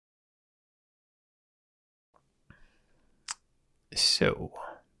So,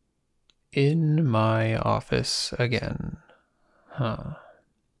 in my office again. Huh.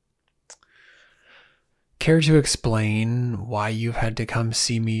 Care to explain why you've had to come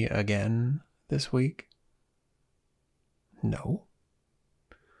see me again this week? No?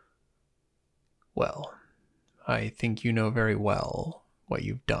 Well, I think you know very well what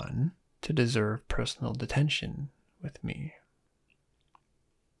you've done to deserve personal detention with me.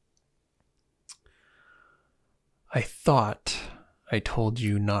 I thought I told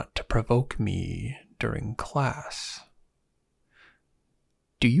you not to provoke me during class.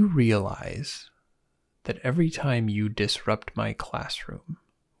 Do you realize that every time you disrupt my classroom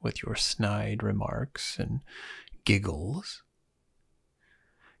with your snide remarks and giggles,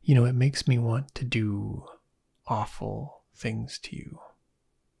 it makes me want to do awful things to you?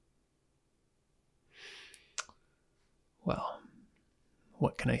 Well,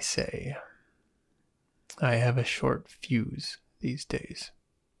 what can I say? I have a short fuse these days.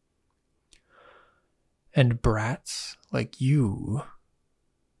 And brats like you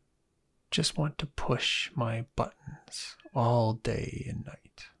just want to push my buttons all day and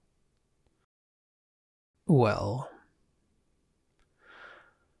night. Well,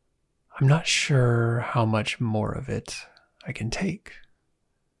 I'm not sure how much more of it I can take,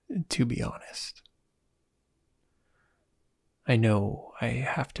 to be honest. I know I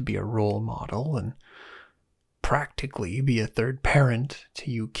have to be a role model and practically be a third parent to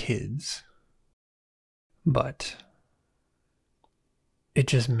you kids, but it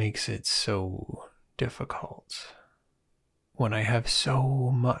just makes it so difficult when I have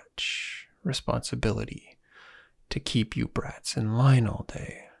so much responsibility to keep you brats in line all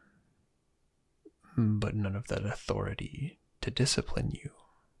day, but none of that authority to discipline you.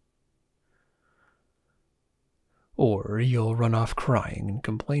 Or you'll run off crying and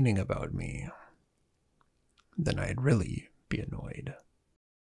complaining about me. Then I'd really be annoyed.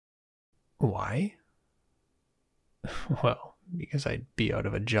 Why? Well, because I'd be out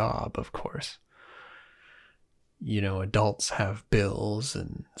of a job, of course. Adults have bills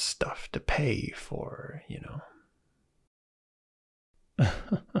and stuff to pay for,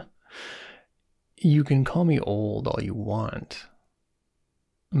 You can call me old all you want,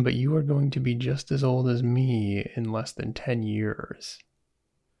 but you are going to be just as old as me in less than 10 years.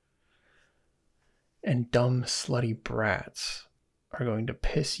 And dumb, slutty brats are going to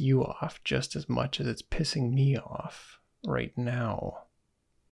piss you off just as much as it's pissing me off right now.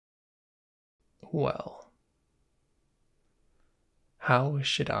 Well, how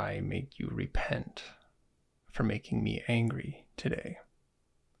should I make you repent for making me angry today?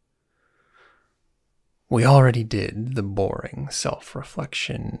 We already did the boring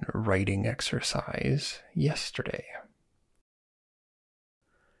self-reflection writing exercise yesterday.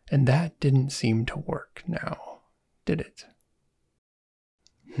 And that didn't seem to work now, did it?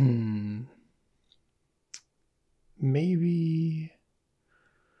 Maybe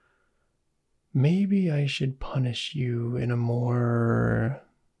I should punish you in a more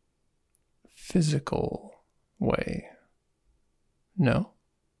physical way. No?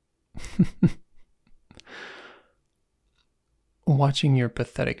 Watching your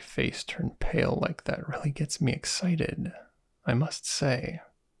pathetic face turn pale like that really gets me excited, I must say.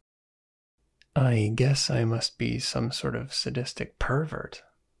 I guess I must be some sort of sadistic pervert.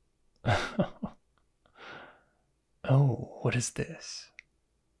 Oh, what is this?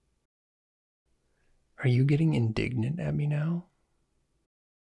 Are you getting indignant at me now?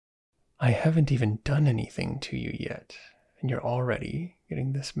 I haven't even done anything to you yet, and you're already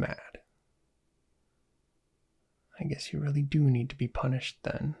getting this mad. I guess you really do need to be punished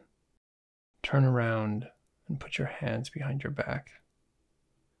then. Turn around and put your hands behind your back.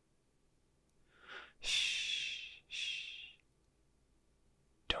 Shh, shh.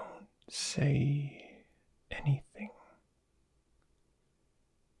 Don't say anything.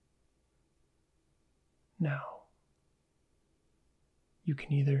 Now, you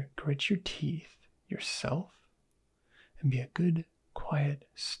can either grit your teeth yourself and be a good, quiet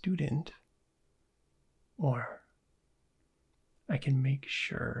student, or I can make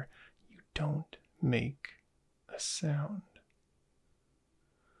sure you don't make a sound.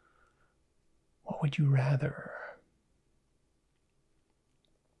 What would you rather?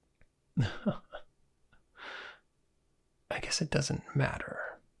 I guess it doesn't matter.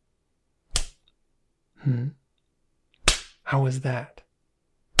 How was that?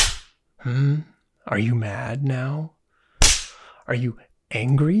 Are you mad now? Are you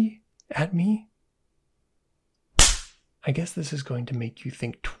angry at me? I guess this is going to make you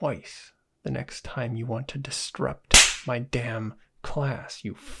think twice the next time you want to disrupt my damn class,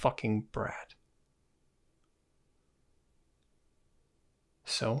 you fucking brat.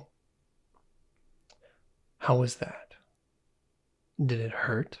 So, how was that? Did it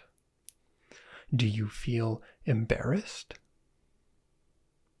hurt? Do you feel embarrassed?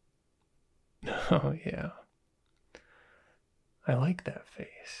 Oh, yeah. I like that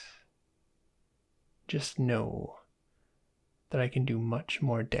face. Just know that I can do much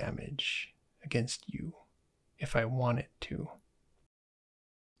more damage against you if I wanted to.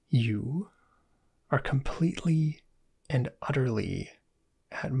 You are completely and utterly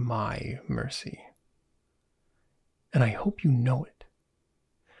at my mercy. And I hope you know it,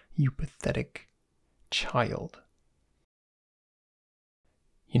 you pathetic child.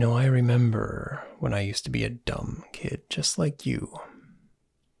 You know, I remember when I used to be a dumb kid just like you.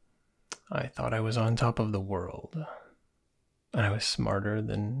 I thought I was on top of the world, and I was smarter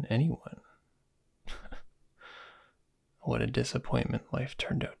than anyone. What a disappointment life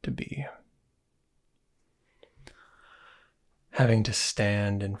turned out to be. Having to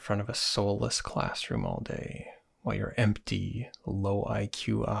stand in front of a soulless classroom all day while your empty, low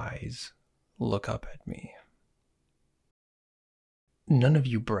IQ eyes look up at me. None of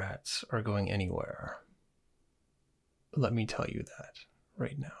you brats are going anywhere. Let me tell you that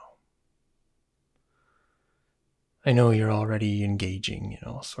right now. I know you're already engaging in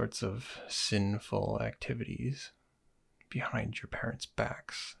all sorts of sinful activities behind your parents'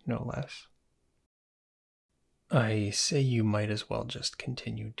 backs, no less. I say you might as well just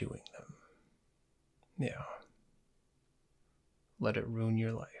continue doing them. Yeah. Let it ruin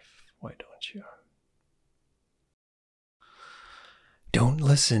your life, why don't you? Don't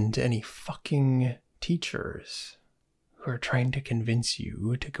listen to any fucking teachers who are trying to convince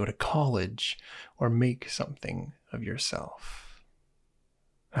you to go to college or make something of yourself.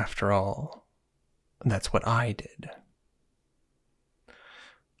 After all, that's what I did.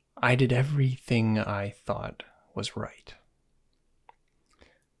 I did everything I thought was right.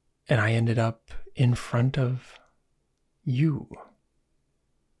 And I ended up in front of you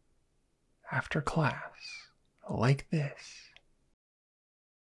after class, like this.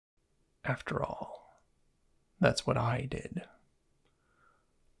 After all, that's what I did.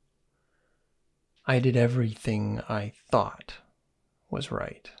 I did everything I thought was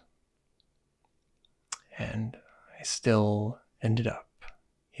right. And I still ended up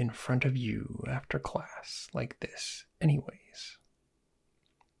in front of you after class like this anyways.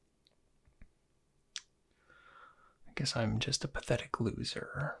 I guess I'm just a pathetic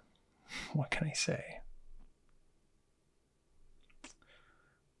loser. What can I say?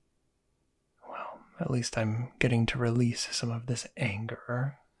 Well, at least I'm getting to release some of this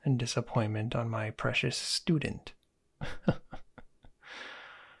anger and disappointment on my precious student.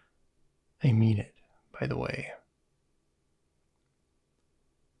 I mean it, by the way.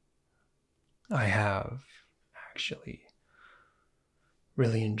 I have actually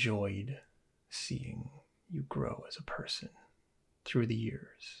really enjoyed seeing you grow as a person through the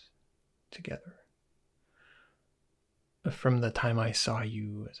years together. From the time I saw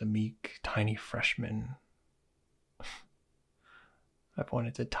you as a meek, tiny freshman, I've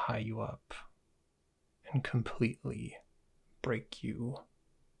wanted to tie you up and completely break you.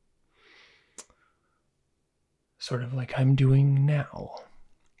 Sort of like I'm doing now.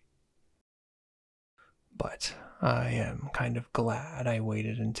 But I am kind of glad I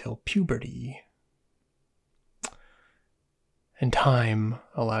waited until puberty. And time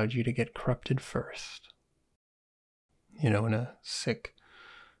allowed you to get corrupted first. You know, in a sick,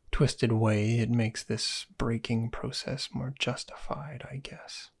 twisted way, it makes this breaking process more justified, I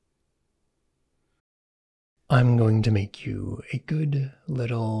guess. I'm going to make you a good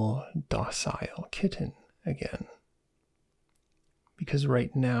little docile kitten again. Because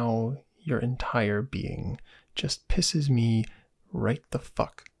right now, your entire being just pisses me right the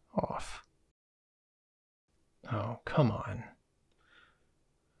fuck off. Oh, come on.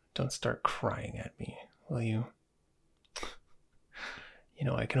 Don't start crying at me, will you? You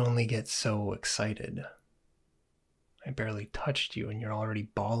know, I can only get so excited. I barely touched you and you're already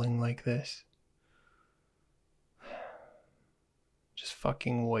bawling like this. Just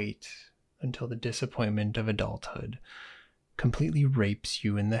fucking wait until the disappointment of adulthood completely rapes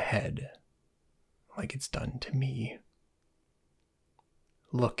you in the head like it's done to me.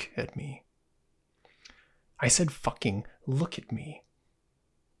 Look at me. I said fucking look at me.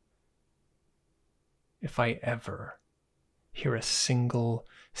 If I ever hear a single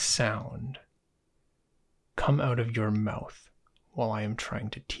sound come out of your mouth while I am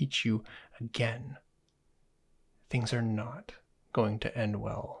trying to teach you again, things are not going to end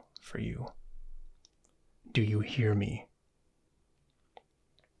well for you. Do you hear me?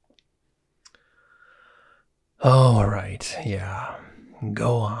 Oh, all right, yeah.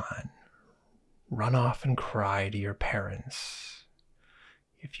 Go on. Run off and cry to your parents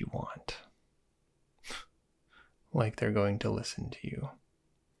if you want. Like they're going to listen to you.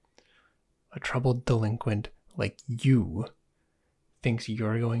 A troubled delinquent like you thinks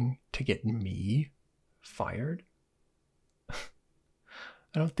you're going to get me fired?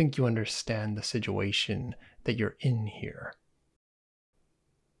 I don't think you understand the situation that you're in here.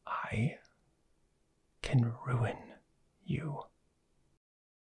 I can ruin you.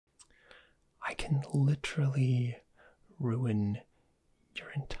 I can literally ruin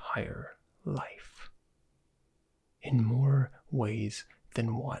your entire life in more ways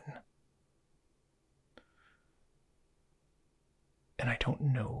than one. And I don't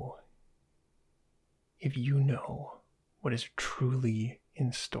know if you know what is truly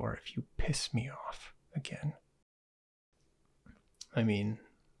in store if you piss me off again. I mean,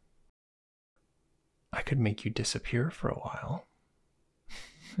 I could make you disappear for a while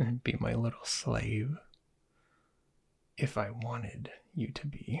and be my little slave if I wanted you to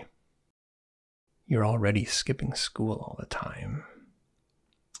be. You're already skipping school all the time.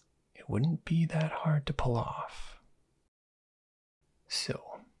 It wouldn't be that hard to pull off.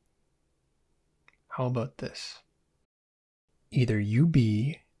 So, how about this? Either you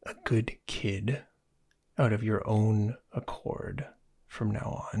be a good kid out of your own accord from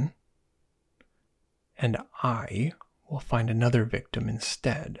now on, and I will find another victim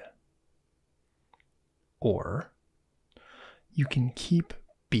instead. Or you can keep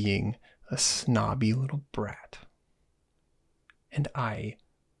being a snobby little brat, and I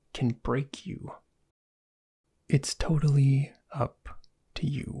can break you. It's totally up to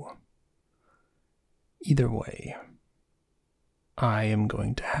you. Either way, I am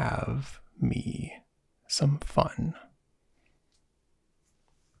going to have me some fun.